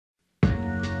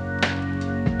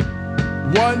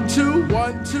1, 2,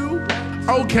 1, 2.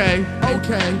 Okay.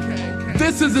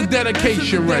 This is a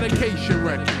dedication record.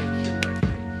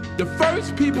 The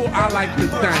first people I like to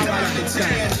thank.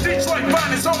 Detroit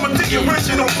finest home of the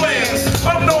original plans.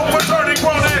 I'm known for turning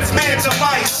grown-ass men to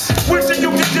mice. Wishing you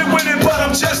could get with it, but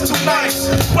I'm just too nice.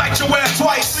 Whack your ass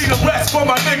twice, see the rest for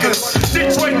my niggas.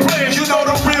 Detroit players, you know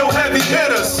the real heavy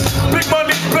hitters. Big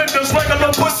money spenders,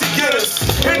 regular pussy getters.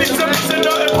 Any tippers and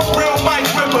nothing but real mic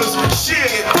rippers.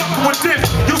 Shit, fuck with this,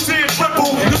 you see it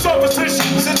triple. You saw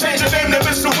positions and change your name to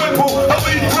Mr. Whipple. I'll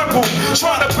be crippled,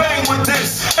 trying to bang with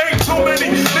this. Ain't too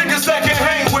many niggas that can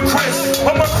hang with Cris.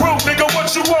 I'm a crew, nigga, what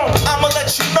you want? I'ma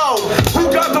let you know. Who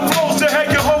got the flows to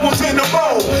hang your hoes in the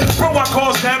road? Bro, I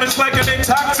cause damage like an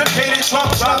intoxicated truck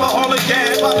driver, all the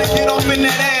gas. About to get off in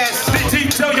that ass.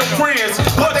 DT, tell your friends,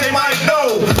 but they might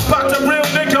know. About the real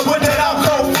nigga with that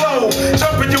alcohol flow.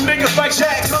 Jumping you niggas like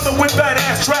Jacks, coming with that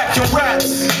ass track and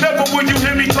raps. Never will you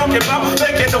hear me talking about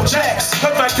making no jacks.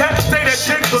 Cause I can't say that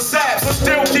shit for saps, but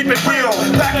still keep it real.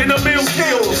 Back in the mill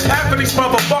skills. Half of these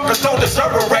motherfuckers don't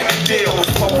deserve a record deal.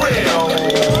 For real.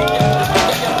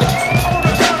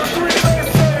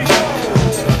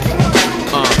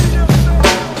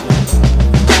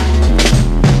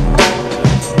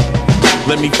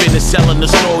 Let me finish telling the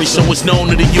story so it's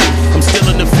known to the youth. I'm still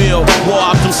in the field, wore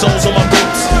out them souls on my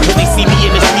boots. When they see me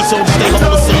in the streets, so stay home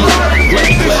to salute. Let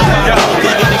me clarify the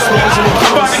big explosion.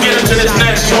 I'm about to get into this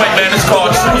next joint, man. It's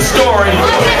called True Story.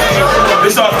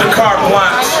 It's off the carte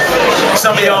blanche.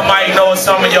 Some of y'all might know it,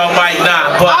 some of y'all might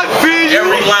not. But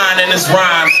every line in this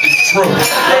rhymes is true.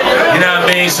 You know what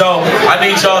I mean? So I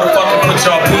need y'all to fucking put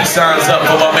y'all peace signs up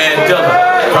for my man Dylan.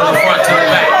 From the front to the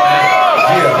back, man.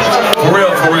 Yeah. For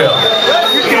real, for real.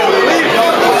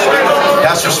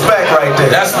 That's respect right there.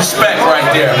 That's respect right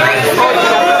there, man.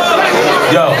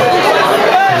 Yo.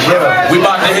 Yeah. We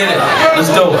about to hit it. Let's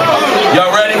do it.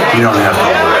 Y'all ready? You don't have to.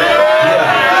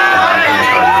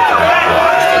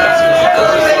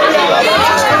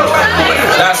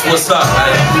 That's what's up,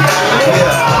 man.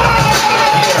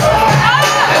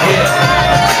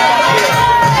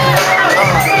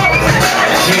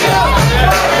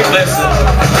 Listen.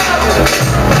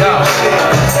 Yo.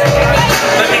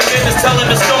 Let me finish telling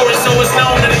the story so it's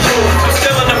known to the youth. I'm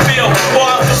still in the field, pour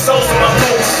out the souls of my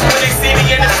boots. When they see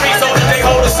me in the streets, they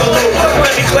hold a salute.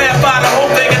 Let me clarify the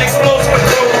whole thing and explodes with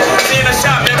crew. See in the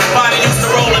shop, everybody used to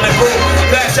roll in the group.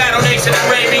 Back Shadow Nation and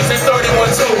Rabies and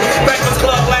 31-2. Breakfast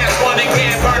Club, last one, they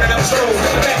can't burn it, I'm true.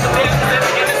 Back to dance with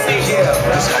every in the sea. Yeah,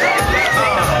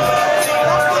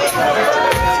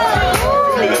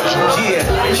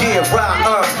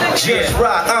 right, just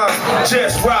right,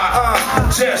 just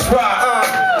right, just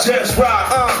right, just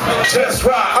right, just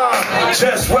right,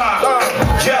 just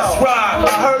right, just right. I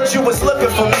heard you was looking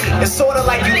for me. It's sorta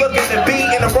like you looking to be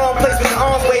in the wrong place with your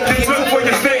arms waving. You look for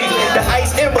your face. The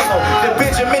ice envelope, the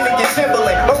Benjamin and your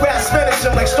Timberland. My raps finish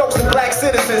them like strokes of black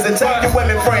citizens. And tell your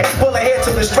women friend, pull her hair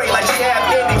to the straight like she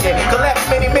half Indian. Collapse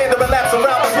many men to relapse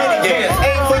around the minion.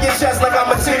 Aim for your chest like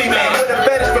I'm a titty man. With a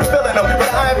fetish for filling them.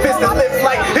 With iron fist that lift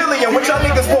like helium. What y'all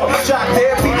niggas want? Shock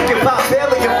therapy, you can pop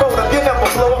barely and fold up. You never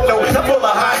blow up, no. I'm full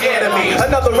of hot enemy.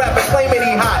 Another rapper claiming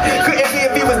he hot. Couldn't be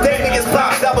if he was dating his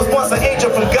pop. That was once an angel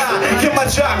from God. Get my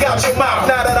jock out your mouth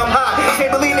now that I'm hot.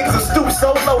 Can't believe niggas are stooped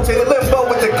so low to the limbo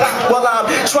with the clock. While I'm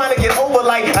trying to get over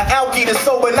like an alky that's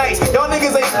sober nice. Y'all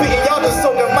niggas ain't spitting, y'all just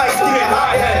soaking mics. Get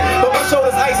high-headed. But my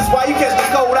shoulder's ice is why you catch the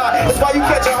cold eye. That's why you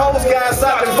catch a hose guy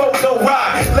inside and vote no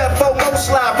ride. Let folk no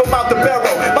slide from out the barrel.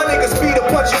 My niggas speed to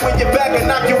punch you in your back and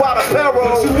knock you out of peril.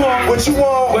 What you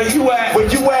want? Where you at? Where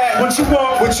you at? What you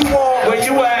want? What you want? Where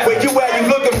you at? Where you at? You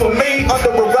looking for me?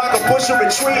 Under a rock, a bush, or a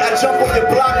tree. I jump on your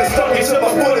block and stuck you till my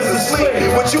foot is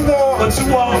asleep. What you want? What you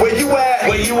want? Where you at?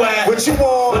 Where you at? What you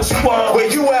want? What you want? Where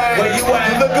you at? Where you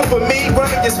at? You looking for me?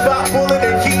 Running your spot, pulling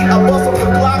and heat. I bust up the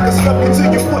block and stuck you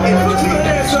till your foot is asleep.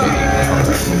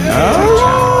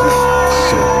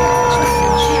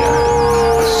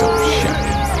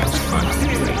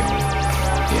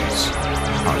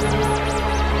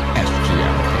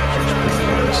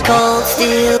 Cold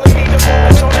steel.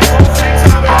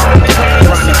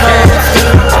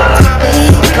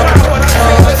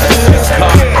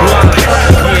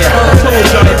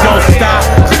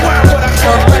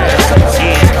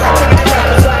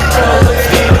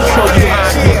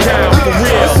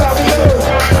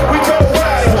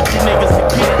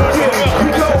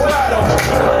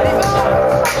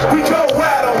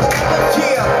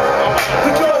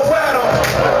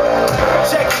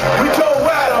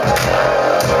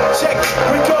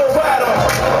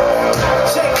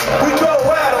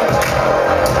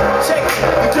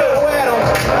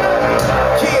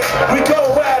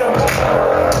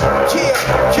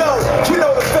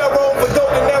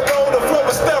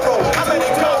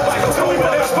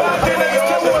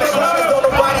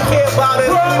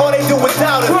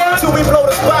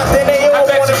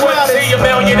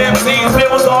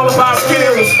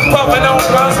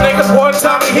 guns, niggas, one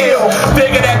Tommy Hill.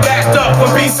 Figure that backed up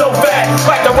would be so fat,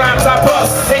 like the rhymes I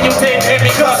bust. And you didn't hear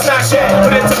me cuss, not yet,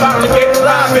 but it's about to get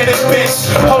live in this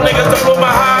bitch. Whole niggas to blow my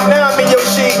high, now I'm in your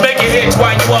sheet. Make it hit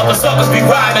while you other suckers be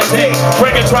riding dick.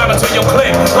 Bringing drama to your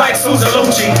clique, like Susan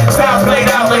Lucci. Styles played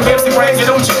out like MC Rangy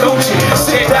Lucci Gucci.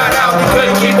 Shit died out, you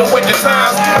couldn't keep up with the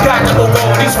times. Got to move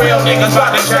on, these real niggas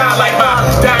about to shine like my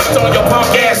diamonds on your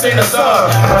punk ass in the sun.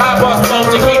 I bust flows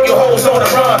to keep you hoes on the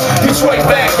run. Detroit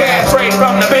back ass, straight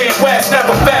from the Midwest,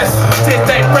 never fest. Shit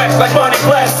stay fresh like money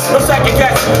blessed. No second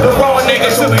guess, the wrong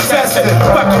niggas to be tested.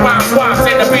 Fuck around swamps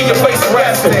and to be your place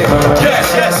arrested. Yes,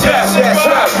 yes, yes, yes,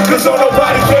 right. Cause don't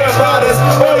nobody care about us.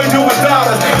 All we do is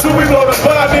dollars. Till we blow the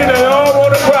fire.